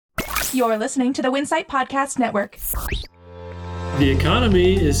You're listening to the Winsight Podcast Network. The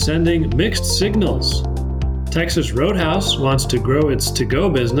economy is sending mixed signals. Texas Roadhouse wants to grow its to-go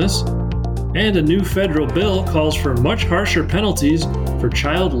business, and a new federal bill calls for much harsher penalties for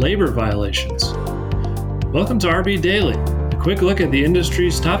child labor violations. Welcome to RB Daily, a quick look at the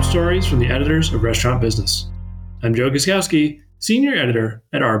industry's top stories from the editors of Restaurant Business. I'm Joe Guskowski, Senior Editor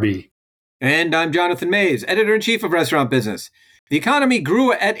at RB. And I'm Jonathan Mays, Editor-in-Chief of Restaurant Business. The economy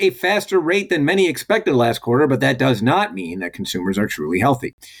grew at a faster rate than many expected last quarter, but that does not mean that consumers are truly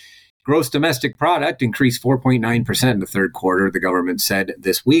healthy. Gross domestic product increased 4.9% in the third quarter, the government said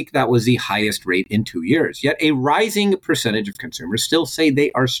this week. That was the highest rate in 2 years. Yet a rising percentage of consumers still say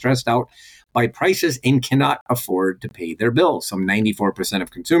they are stressed out by prices and cannot afford to pay their bills. Some 94%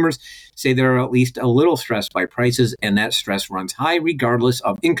 of consumers say they're at least a little stressed by prices, and that stress runs high regardless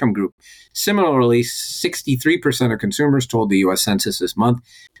of income group. Similarly, 63% of consumers told the U.S. Census this month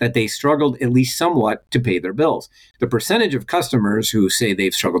that they struggled at least somewhat to pay their bills. The percentage of customers who say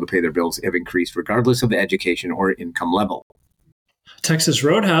they've struggled to pay their bills have increased regardless of education or income level. Texas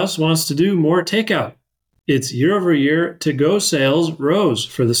Roadhouse wants to do more takeout. Its year-over-year to-go sales rose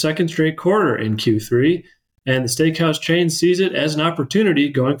for the second straight quarter in Q3, and the steakhouse chain sees it as an opportunity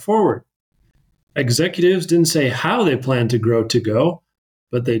going forward. Executives didn't say how they plan to grow to-go,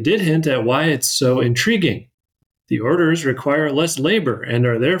 but they did hint at why it's so intriguing. The orders require less labor and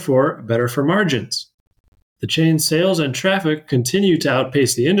are therefore better for margins. The chain's sales and traffic continue to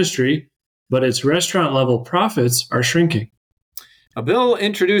outpace the industry, but its restaurant-level profits are shrinking. A bill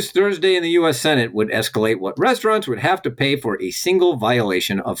introduced Thursday in the U.S. Senate would escalate what restaurants would have to pay for a single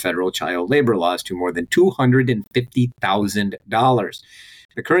violation of federal child labor laws to more than $250,000.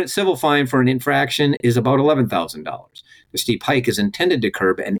 The current civil fine for an infraction is about $11,000. The steep hike is intended to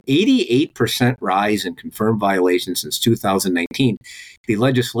curb an 88% rise in confirmed violations since 2019. The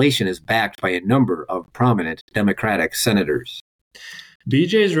legislation is backed by a number of prominent Democratic senators.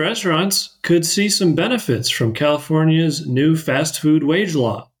 BJ's restaurants could see some benefits from California's new fast food wage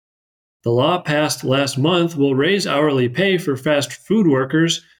law. The law passed last month will raise hourly pay for fast food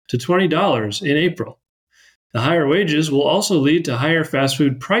workers to $20 in April. The higher wages will also lead to higher fast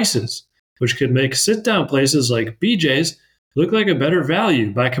food prices, which could make sit-down places like BJ's look like a better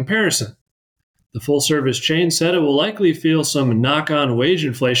value by comparison. The full-service chain said it will likely feel some knock-on wage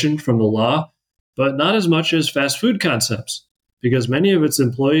inflation from the law, but not as much as fast food concepts, because many of its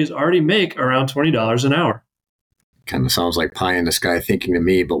employees already make around $20 an hour. Kind of sounds like pie in the sky thinking to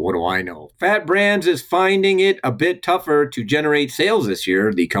me, but what do I know? Fat Brands is finding it a bit tougher to generate sales this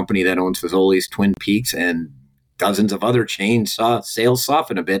year. The company that owns Fazoli's, Twin Peaks, and dozens of other chains saw sales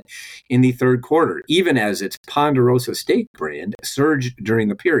soften a bit in the third quarter, even as its Ponderosa steak brand surged during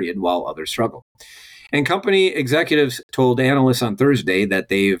the period while others struggled. And company executives told analysts on Thursday that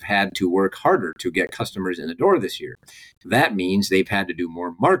they've had to work harder to get customers in the door this year. That means they've had to do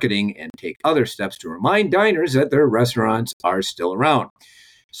more marketing and take other steps to remind diners that their restaurants are still around.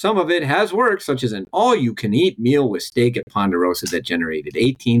 Some of it has worked, such as an all-you-can-eat meal with steak at Ponderosa that generated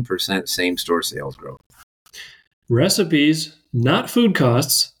 18% same-store sales growth. Recipes, not food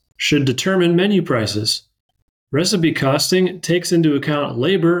costs, should determine menu prices. Recipe costing takes into account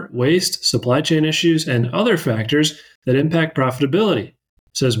labor, waste, supply chain issues, and other factors that impact profitability,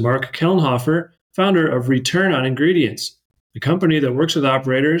 says Mark Kelnhofer, founder of Return on Ingredients, a company that works with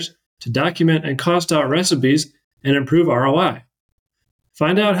operators to document and cost out recipes and improve ROI.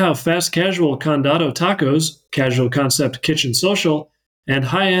 Find out how fast casual Condado Tacos, Casual Concept Kitchen Social, and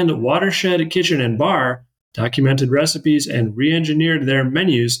high-end Watershed Kitchen and Bar documented recipes and re-engineered their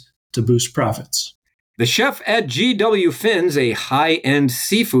menus to boost profits. The chef at GW Finn's, a high-end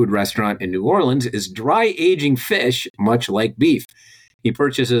seafood restaurant in New Orleans, is dry-aging fish, much like beef. He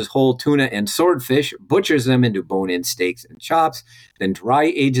purchases whole tuna and swordfish, butchers them into bone-in steaks and chops, then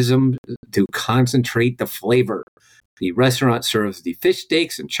dry-ages them to concentrate the flavor. The restaurant serves the fish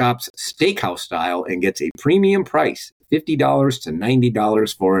steaks and chops steakhouse style and gets a premium price, $50 to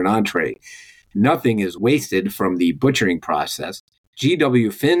 $90 for an entree. Nothing is wasted from the butchering process.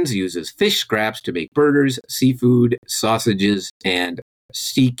 GW Finn's uses fish scraps to make burgers, seafood, sausages, and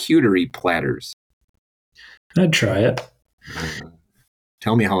charcuterie platters. I'd try it.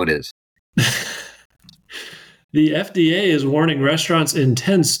 Tell me how it is. The FDA is warning restaurants in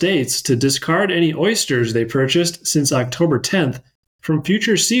 10 states to discard any oysters they purchased since October 10th from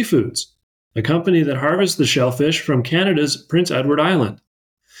Future Seafoods, a company that harvests the shellfish from Canada's Prince Edward Island.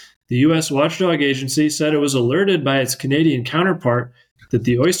 The U.S. Watchdog Agency said it was alerted by its Canadian counterpart that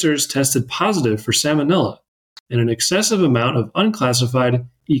the oysters tested positive for salmonella and an excessive amount of unclassified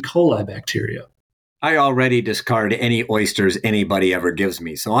E. coli bacteria. I already discard any oysters anybody ever gives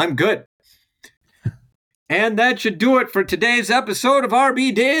me, so I'm good. And that should do it for today's episode of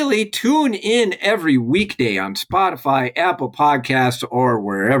RB Daily. Tune in every weekday on Spotify, Apple Podcasts, or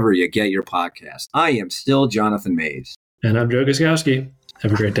wherever you get your podcasts. I am still Jonathan Mays. And I'm Joe Guskowski.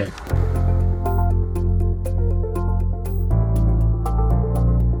 Have a great day.